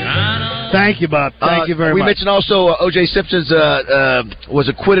stuff. Thank you, Bob. Thank you very much. We mentioned also O.J. Simpson was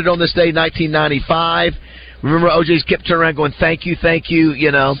acquitted on this day, 1995. Remember, O.J. kept turning around going, thank you,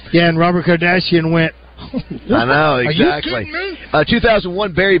 you know. Yeah, and Robert Kardashian went, I know, exactly. Are you kidding me?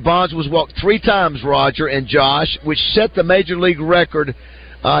 2001, Barry Bonds was walked 3 times, Roger and Josh, which set the Major League record,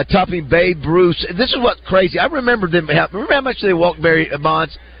 topping Babe Ruth. This is what's crazy. I remember how much they walked Barry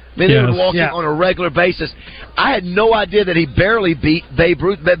Bonds? I mean, they were walking on a regular basis. I had no idea that he barely beat Babe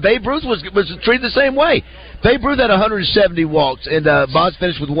Ruth. But Babe Ruth was treated the same way. Babe Ruth had 170 walks, and Bonds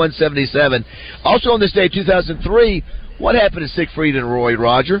finished with 177. Also on this day, 2003, what happened to Siegfried and Roy,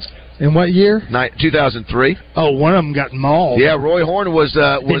 Roger? In what year? 2003. Oh, one of them got mauled. Yeah, Roy Horn was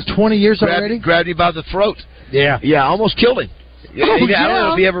 20 years already? Grabbed him by the throat. Yeah. Yeah, almost killed him. I don't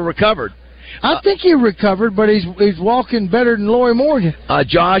know if he ever recovered. I think he recovered, but he's walking better than Lori Morgan.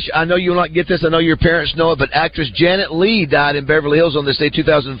 Josh, I know you'll not get this. I know your parents know it, but actress Janet Leigh died in Beverly Hills on this day,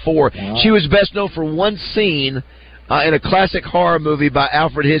 2004. Wow. She was best known for one scene in a classic horror movie by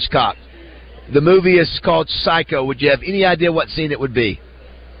Alfred Hitchcock. The movie is called Psycho. Would you have any idea what scene it would be?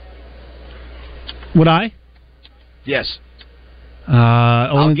 Would I? Yes.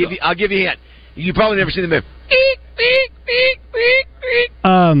 I'll give you a hint. You probably never seen the movie.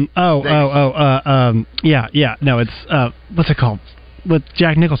 Yeah. No, it's what's it called? With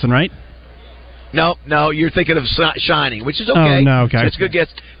Jack Nicholson, right? No, you're thinking of Shining, which is okay. Oh, no, okay. It's a good guess.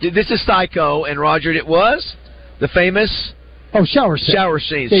 This is Psycho, and Roger, it was the famous shower scene. Shower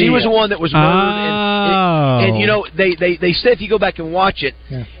scene. She was the one that was murdered, and you know they said if you go back and watch it,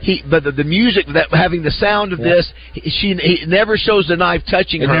 but the music that having the sound of this, he never shows the knife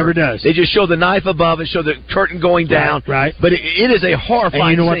touching her. It never does. They just show the knife above and show the curtain going down. Right. But it is a horrifying.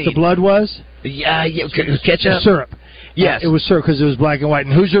 And you know what scene. the blood was? Yeah, ketchup. Syrup. Yes, it was syrup because it was black and white.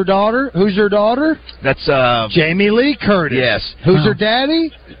 And who's her daughter? That's Jamie Lee Curtis. Yes. Who's her daddy?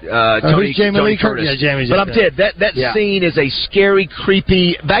 Tony Lee Curtis. Yeah, Jamie's. But I'm dead. That scene is a scary,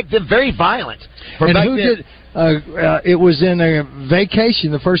 creepy. Back then, very violent. And who did? It was in a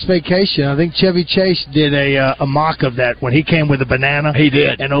Vacation, the first Vacation. I think Chevy Chase did a mock of that when he came with a banana. He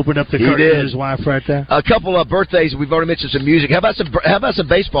did, and opened up the curtain with his wife right there. A couple of birthdays. We've already mentioned some music. How about some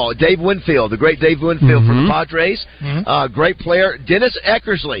baseball? Dave Winfield, the great Dave Winfield from the Padres, great player. Dennis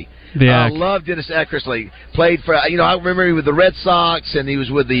Eckersley. I love Dennis Eckersley. Played for I remember he was with the Red Sox and he was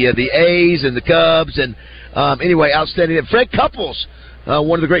with the A's and the Cubs and anyway, outstanding. And Fred Couples.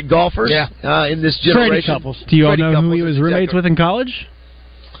 One of the great golfers in this generation. Couples. Do you all know who he was roommates with in college?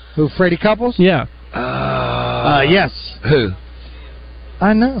 Who, Freddie Couples? Yeah. Yes. Who?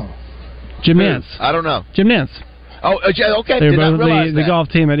 I know. Jim Nance. I don't know. Jim Nance. Oh, okay. They were both the golf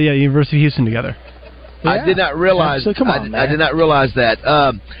team at University of Houston together. Yeah. I did not realize. Come on, I did not realize that.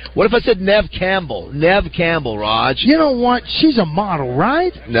 What if I said Nev Campbell? Nev Campbell, Raj. You know what? She's a model,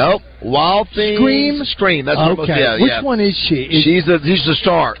 right? Nope. Wild Things. Scream. That's what Which one is she? She's the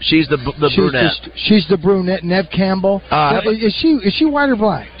star. She's the brunette. She's the brunette. Nev Campbell. Is she white or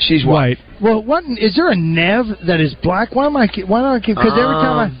black? She's white. Well, is there a Nev that is black? Why not keep? Because every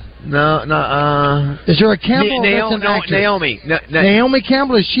time No. Is there a Campbell? Naomi. Naomi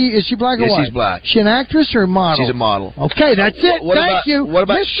Campbell. Is she black or white? She's black. She an actress or a model? She's a model. Okay, that's it. Thank you. What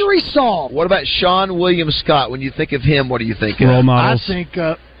about mystery solved? What about Sean William Scott? When you think of him, what do you think of? Role models. I think.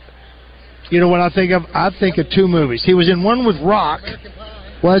 You know what I think of? I think of 2 movies. He was in one with Rock,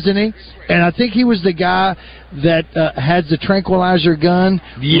 wasn't he? And I think he was the guy that had the tranquilizer gun.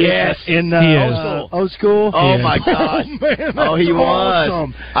 Yes, in Old School. Oh my God! Man, he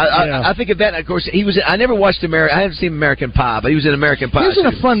awesome. was. I think of that. Of course, he was. I never watched I haven't seen American Pie, but he was in American Pie. He was in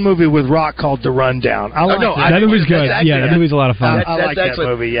a fun movie with Rock called The Rundown. I like that movie's good. That movie's a lot of fun. I like that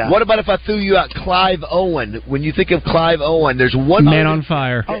movie. Yeah. What about if I threw you out Clive Owen? When you think of Clive Owen, there's one Man on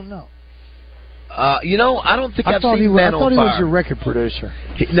Fire. Oh no. I don't think I've seen Man on Fire. I thought he was your record producer.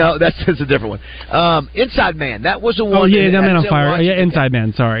 No, that's a different one. Inside Man. That was the one. Oh, yeah, Man on Fire. Yeah, Inside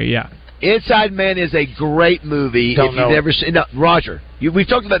Man. Sorry, yeah. Inside Man is a great movie. If you've never seen it. Roger, we've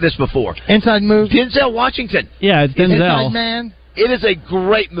talked about this before. Inside movie? Denzel Washington. Yeah, it's Denzel. Inside Man? It is a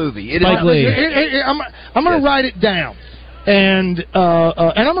great movie. Spike Lee. I'm going to write it down. And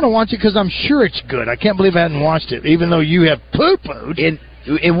I'm going to watch it because I'm sure it's good. I can't believe I hadn't watched it, even though you have poo-pooed.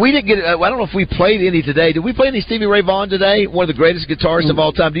 And we didn't get. I don't know if we played any today. Did we play any Stevie Ray Vaughan today? One of the greatest guitarists of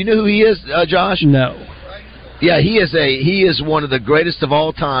all time. Do you know who he is, Josh? No. Yeah, he is one of the greatest of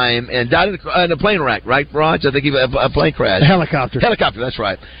all time, and died in a plane wreck, right, Raj? I think he a plane crash. A helicopter. That's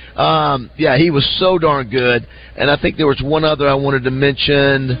right. Yeah, he was so darn good, and I think there was one other I wanted to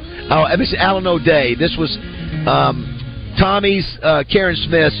mention. Oh, it was Alan O'Day. This was Tommy's Karen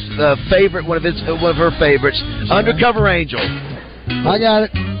Smith's favorite, one of her favorites, Undercover Angel. I got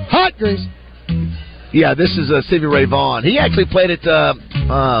it. Hot grease. Yeah, this is Stevie Ray Vaughan. He actually played at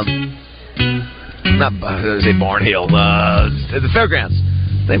Barnhill, the fairgrounds.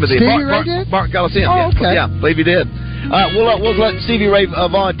 Name of the Mark Coliseum. Oh, okay. Yeah, believe he did. We'll let Stevie Ray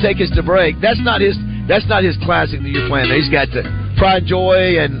Vaughan take us to break. That's not his classic that you're playing there. He's got Pride,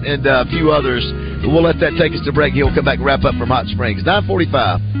 Joy, and a few others. We'll let that take us to break. He'll come back and wrap up from Hot Springs.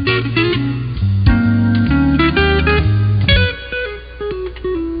 9:45.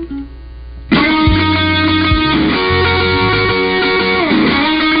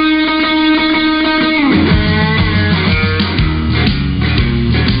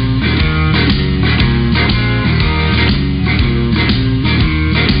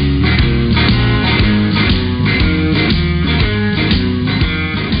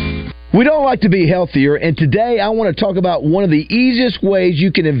 We don't like to be healthier, and today I want to talk about one of the easiest ways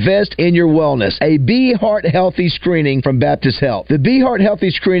you can invest in your wellness, a Be Heart Healthy screening from Baptist Health. The Be Heart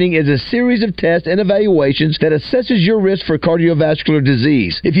Healthy screening is a series of tests and evaluations that assesses your risk for cardiovascular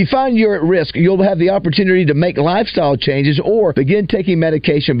disease. If you find you're at risk, you'll have the opportunity to make lifestyle changes or begin taking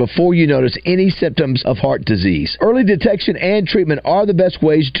medication before you notice any symptoms of heart disease. Early detection and treatment are the best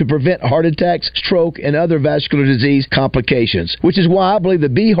ways to prevent heart attacks, stroke, and other vascular disease complications, which is why I believe the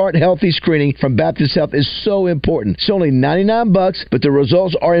Be Heart Healthy screening from Baptist Health is so important. It's only $99, but the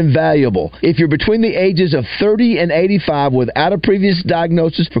results are invaluable. If you're between the ages of 30 and 85 without a previous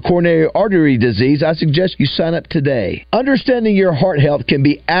diagnosis for coronary artery disease, I suggest you sign up today. Understanding your heart health can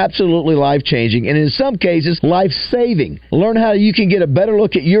be absolutely life-changing and in some cases, life-saving. Learn how you can get a better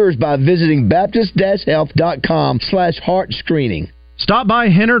look at yours by visiting baptist-health.com/heart screening. Stop by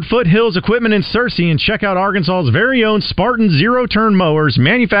Hennard Foothills Equipment in Searcy and check out Arkansas's very own Spartan zero-turn mowers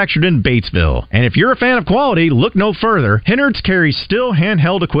manufactured in Batesville. And if you're a fan of quality, look no further. Hennard's carries still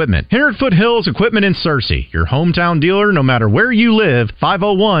handheld equipment. Hennard Foothills Equipment in Searcy, your hometown dealer no matter where you live,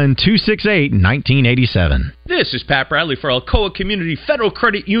 501-268-1987. This is Pat Bradley for Alcoa Community Federal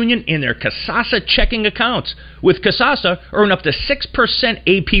Credit Union in their Casasa checking accounts. With Casasa, earn up to 6%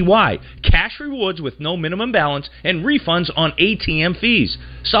 APY, cash rewards with no minimum balance, and refunds on ATM fees.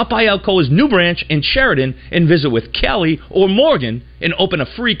 Stop by Alcoa's new branch in Sheridan and visit with Kelly or Morgan and open a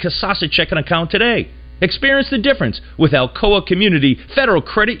free Casasa checking account today. Experience the difference with Alcoa Community Federal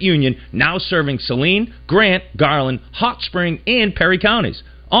Credit Union, now serving Saline, Grant, Garland, Hot Spring, and Perry counties.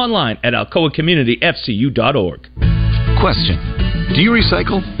 Online at alcoacommunityfcu.org. Question: do you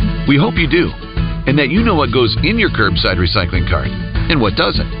recycle? We hope you do, and that you know what goes in your curbside recycling cart and what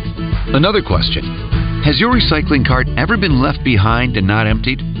doesn't. Another question: has your recycling cart ever been left behind and not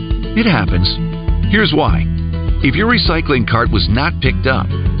emptied? It happens. Here's why. If your recycling cart was not picked up,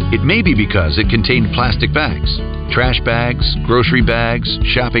 it may be because it contained plastic bags, trash bags, grocery bags,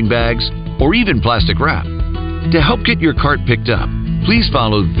 shopping bags, or even plastic wrap. To help get your cart picked up, please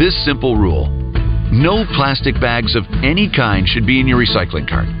follow this simple rule. No plastic bags of any kind should be in your recycling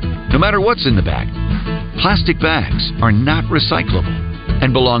cart, no matter what's in the bag. Plastic bags are not recyclable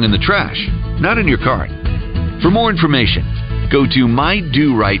and belong in the trash, not in your cart. For more information, go to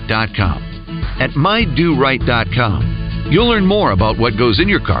mydoright.com. At mydoright.com, you'll learn more about what goes in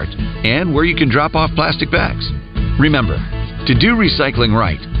your cart and where you can drop off plastic bags. Remember, to do recycling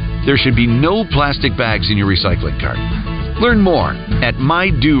right, there should be no plastic bags in your recycling cart. Learn more at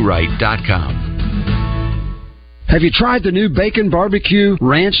mydoright.com. Have you tried the new Bacon Barbecue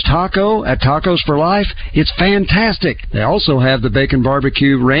Ranch Taco at Tacos for Life? It's fantastic. They also have the Bacon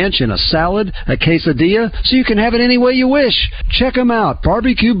Barbecue Ranch in a salad, a quesadilla, so you can have it any way you wish. Check them out.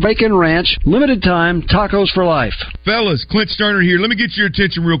 Barbecue Bacon Ranch, limited time, Tacos for Life. Fellas, Clint Sterner here. Let me get your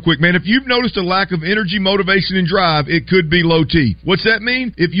attention real quick, man. If you've noticed a lack of energy, motivation, and drive, it could be low T. What's that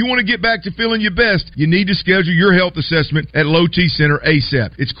mean? If you want to get back to feeling your best, you need to schedule your health assessment at Low T Center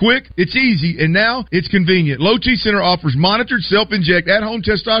ASAP. It's quick, it's easy, and now it's convenient. Low T Center offers monitored self-inject at-home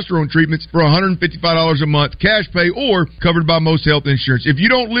testosterone treatments for $155 a month, cash pay, or covered by most health insurance. If you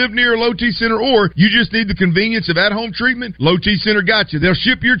don't live near a Low T Center or you just need the convenience of at-home treatment, Low T Center got you. They'll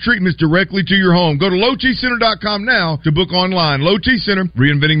ship your treatments directly to your home. Go to lowtcenter.com now to book online. Low T Center,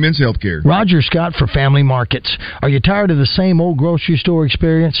 reinventing men's healthcare. Roger Scott for Family Markets. Are you tired of the same old grocery store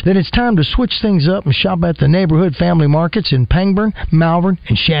experience? Then it's time to switch things up and shop at the neighborhood family markets in Pangburn, Malvern,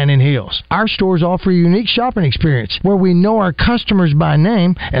 and Shannon Hills. Our stores offer a unique shopping experience experience, where we know our customers by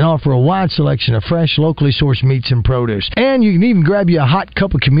name and offer a wide selection of fresh, locally sourced meats and produce. And you can even grab you a hot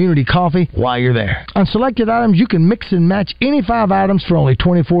cup of community coffee while you're there. On selected items, you can mix and match any 5 items for only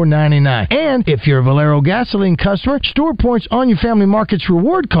 $24.99. And if you're a Valero gasoline customer, store points on your Family Markets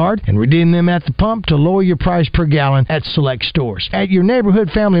reward card and redeem them at the pump to lower your price per gallon at select stores. At your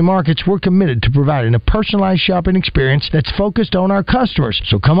neighborhood Family Markets, we're committed to providing a personalized shopping experience that's focused on our customers.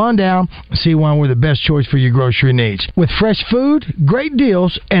 So come on down and see why we're the best choice for your grocery needs. With fresh food, great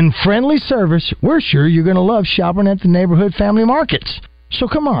deals, and friendly service, we're sure you're going to love shopping at the neighborhood Family Markets. So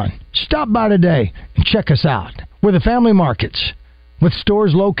come on, stop by today and check us out. We're the Family Markets, with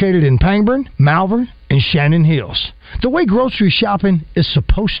stores located in Pangburn, Malvern, and Shannon Hills. The way grocery shopping is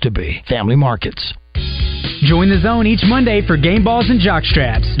supposed to be. Family Markets. Join the Zone each Monday for Game Balls and Jock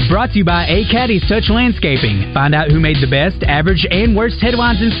Straps. Brought to you by A. Caddy's Touch Landscaping. Find out who made the best, average, and worst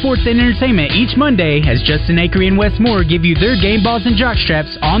headlines in sports and entertainment each Monday as Justin Akery and Wes Moore give you their Game Balls and Jock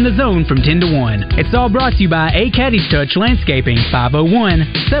Straps on the Zone from 10 to 1. It's all brought to you by A. Caddy's Touch Landscaping,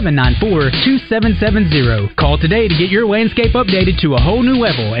 501-794-2770. Call today to get your landscape updated to a whole new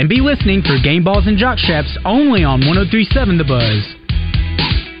level and be listening for Game Balls and Jock Straps only on 103.7 The Buzz.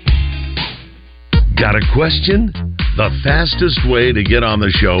 Got a question? The fastest way to get on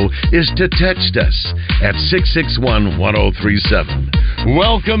the show is to text us at 661-1037.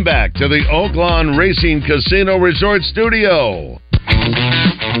 Welcome back to the Oaklawn Racing Casino Resort Studio.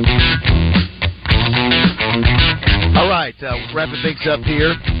 All right, wrapping things up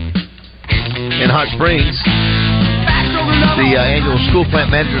here in Hot Springs. The annual School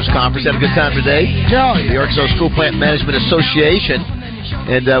Plant Managers Conference. Have a good time today. The Arkansas School Plant Management Association.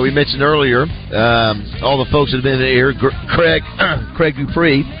 And we mentioned earlier, all the folks that have been here, Craig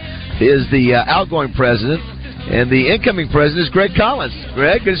Dupree is the outgoing president, and the incoming president is Greg Collins.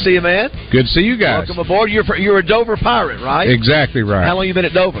 Greg, good to see you, man. Good to see you guys. Welcome aboard. You're a Dover pirate, right? Exactly right. How long you been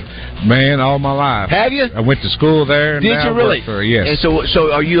at Dover? Man, all my life. Have you? I went to school there. And Did now you really? Yes. And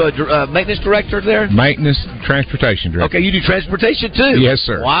so are you a maintenance director there? Maintenance transportation director. Okay, you do transportation too? Yes,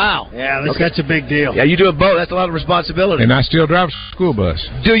 sir. Wow. Yeah, that's a big deal. Yeah, you do both. That's a lot of responsibility. And I still drive a school bus.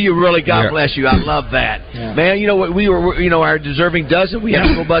 Do you really? God Yeah. bless you. I love that. Yeah. Man, you know what? We were, our deserving dozen. We have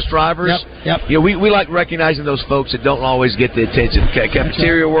school bus drivers. Yep. You know, we like recognizing those folks that don't always get the attention.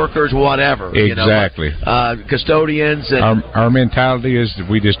 Cafeteria workers, whatever. Exactly. Custodians. And Our mentality is that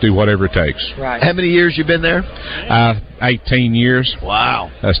we just do whatever it takes. Right. How many years you been there? 18 years.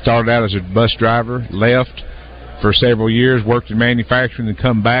 Wow. I started out as a bus driver, left for several years, worked in manufacturing, and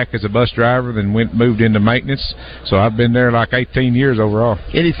come back as a bus driver, then moved into maintenance. So I've been there like 18 years overall.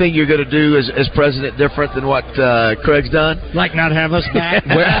 Anything you're going to do as president different than what Craig's done? Like not have us back?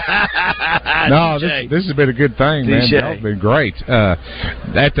 No, this has been a good thing, man. It's been great.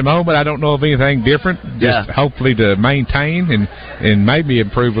 At the moment, I don't know of anything different. Just hopefully to maintain and maybe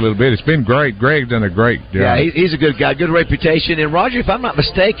improve a little bit. It's been great. Greg's done a great job. Yeah, he's a good guy, good reputation. And Roger, if I'm not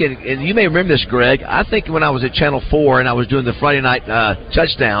mistaken, and you may remember this, Greg, I think when I was at Channel 4 and I was doing the Friday night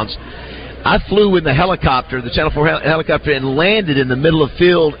touchdowns, I flew in the helicopter, the Channel 4 helicopter, and landed in the middle of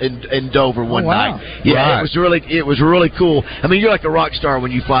field in Dover one night. Yeah, right. It was really cool. I mean, you're like a rock star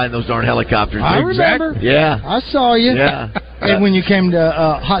when you fly in those darn helicopters. I remember. Yeah, I saw you. Yeah. And when you came to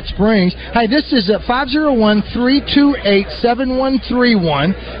Hot Springs. Hey, this is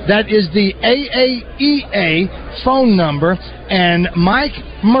 501-328-7131. That is the AAEA phone number. And Mike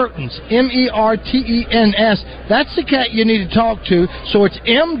Mertens, Mertens, that's the cat you need to talk to. So it's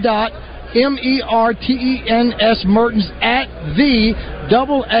M.Mertens Mertens at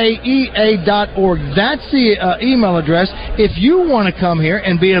theAAEA.org. That's the email address if you want to come here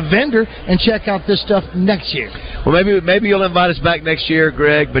and be a vendor and check out this stuff next year. Well, maybe you'll invite us back next year,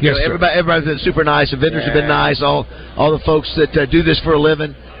 Greg. But yes, everybody's been super nice. The vendors have been nice. All the folks that do this for a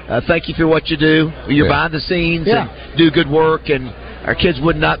living. Thank you for what you do. You're behind the scenes and do good work, and our kids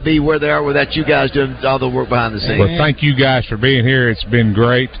would not be where they are without you guys doing all the work behind the scenes. Well, thank you guys for being here. It's been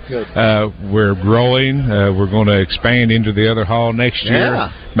great. Good. We're growing. We're going to expand into the other hall next year.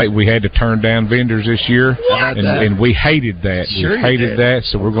 Yeah. We had to turn down vendors this year, and we hated that. Sure we hated that,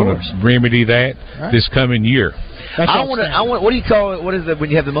 so we're going to remedy that this coming year. I want. What do you call it? What is it when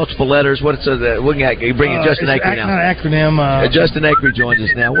you have the multiple letters? What is you bring in Justin Akery now? Not an acronym. Justin Akery joins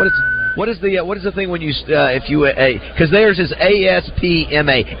us now. What is the thing when you because theirs is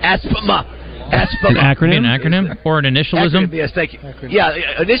ASPMA ASPMA. An acronym or an initialism? Acronym, yes, thank you. Yeah,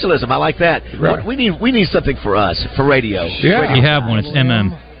 initialism. I like that. Right. We need something for us for radio. Yeah, you have one. It's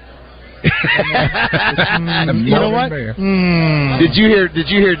MM. You know what? Did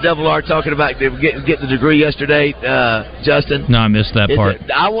you hear Double R talking about getting the degree yesterday, Justin? No, I missed that part.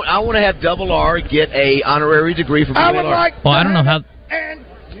 I want to have Double R get a honorary degree from I would like. Well, I don't know how. And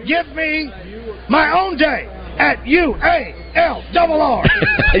give me my own day at UAL Double R.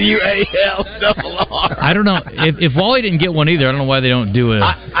 UAL Double R. I don't know if Wally didn't get one either. I don't know why they don't do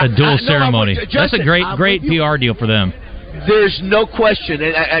a dual ceremony. That's a great PR deal for them. There's no question.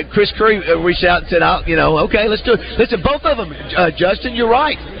 And Chris Curry reached out and said, okay, let's do it. Listen, both of them, Justin, you're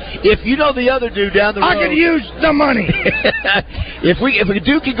right. If you know the other dude down the road, I could use the money. if a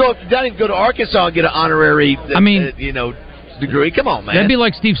dude could go down and go to Arkansas and get an honorary, degree. Come on, man. That'd be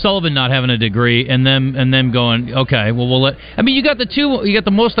like Steve Sullivan not having a degree and them going, okay, well, we'll let. I mean, you got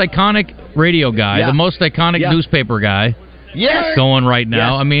the most iconic radio guy, the most iconic newspaper guy. Yes. Going right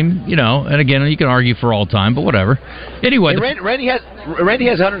now. Yes. I mean, and again, you can argue for all time, but whatever. Anyway, Randy has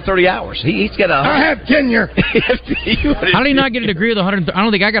 130 hours. He's got I have tenure. How did he not get a degree with 100? I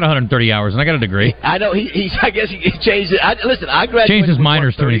don't think I got 130 hours, and I got a degree. I know. I guess he changed it. Listen, I graduated. Changed his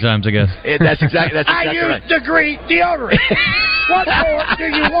minors too many times, I guess. That's exactly right. I use degree deodorant. What more do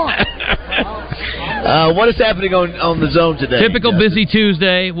you want? What is happening on the zone today? Typical busy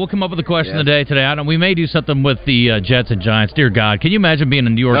Tuesday. We'll come up with a question of the day today. We may do something with the Jets and Giants. Dear God, can you imagine being a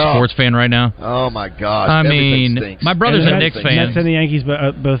New York sports fan right now? Oh my God! I mean, my brother's a Knicks fan. Mets and the Yankees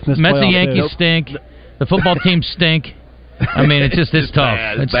both missed Mets and Yankees too. stink. The football team stink. I mean, it's tough.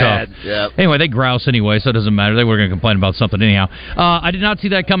 It's tough. Yep. Anyway, they grouse anyway, so it doesn't matter. They were going to complain about something anyhow. I did not see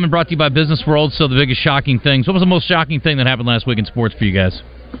that coming. Brought to you by Business World. So the biggest shocking things. What was the most shocking thing that happened last week in sports for you guys?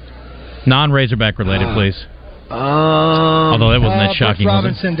 Non-Razorback related, please. Although that wasn't that shocking. Brooks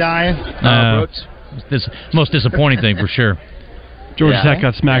Robinson dying. Brooks. This most disappointing thing for sure. Georgia Tech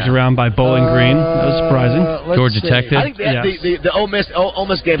got smacked around by Bowling Green. That was surprising. Georgia Tech did. I think the Ole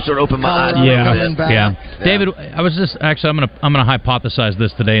Miss game sort of opened my eyes. Yeah. David, I was just I'm gonna hypothesize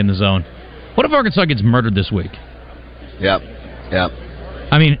this today in the zone. What if Arkansas gets murdered this week? Yep.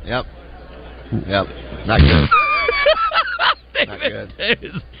 I mean. Yep. Not good. Not good.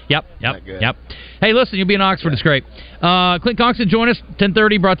 Yep. Hey, listen, you'll be in Oxford. It's great. Clint Cox will join us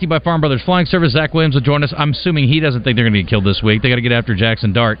 10:30. Brought to you by Farm Brothers Flying Service. Zach Williams will join us. I'm assuming he doesn't think they're going to get killed this week. They got to get after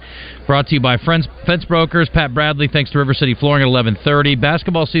Jackson Dart. Brought to you by Fence Brokers. Pat Bradley. Thanks to River City Flooring at 11:30.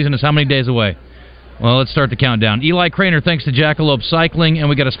 Basketball season is how many days away? Well, let's start the countdown. Eli Craner. Thanks to Jackalope Cycling, and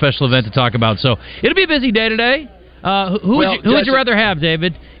we got a special event to talk about. So it'll be a busy day today. Who would you rather have,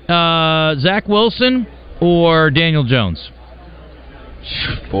 David? Zach Wilson or Daniel Jones?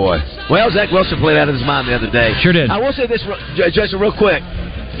 Boy. Well, Zach Wilson played out of his mind the other day. Sure did. I will say this, Justin, real quick.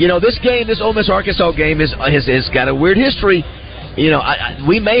 This Ole Miss-Arkansas game has got a weird history.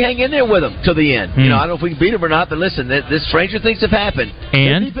 We may hang in there with them till the end. I don't know if we can beat them or not, but listen, this stranger things have happened.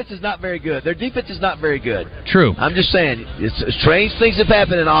 And? Their defense is not very good. True. I'm just saying, strange things have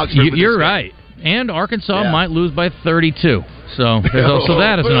happened in Oxford. You're right. And Arkansas might lose by 32. So there's also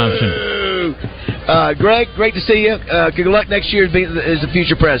that as an option. Greg, great to see you. Good luck next year as the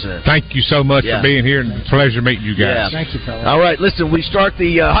future president. Thank you so much for being here, and pleasure meeting you guys. Yeah. Thank you, fellas. All right, listen, we start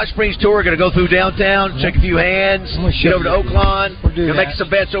the Hot Springs tour. We're going to go through downtown, shake a few hands, get over to Oaklawn. We're going to make some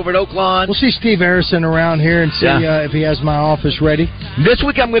bets over at Oaklawn. We'll see Steve Harrison around here and see if he has my office ready. This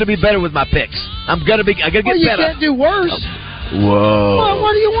week I'm going to be better with my picks. I got to get better. You can't do worse. Whoa. Well,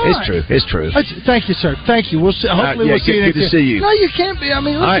 what do you want? It's true. Thank you, sir. Thank you. We'll see. Hopefully we'll see you next year. Good to see you. No, you can't be. I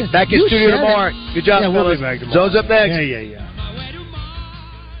mean, listen. All right, back in studio tomorrow. Good job, fellas. We'll be back tomorrow. Zone's up next. Yeah.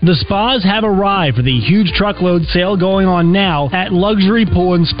 The spas have arrived for the huge truckload sale going on now at Luxury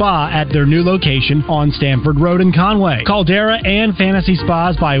Pool and Spa at their new location on Stanford Road in Conway. Caldera and Fantasy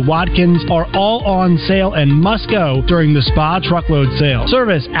Spas by Watkins are all on sale and must go during the spa truckload sale.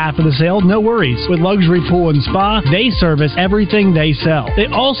 Service after the sale, no worries. With Luxury Pool and Spa, they service everything they sell. They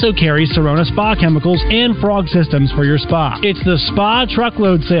also carry Serona Spa chemicals and frog systems for your spa. It's the spa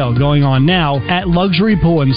truckload sale going on now at Luxury Pool and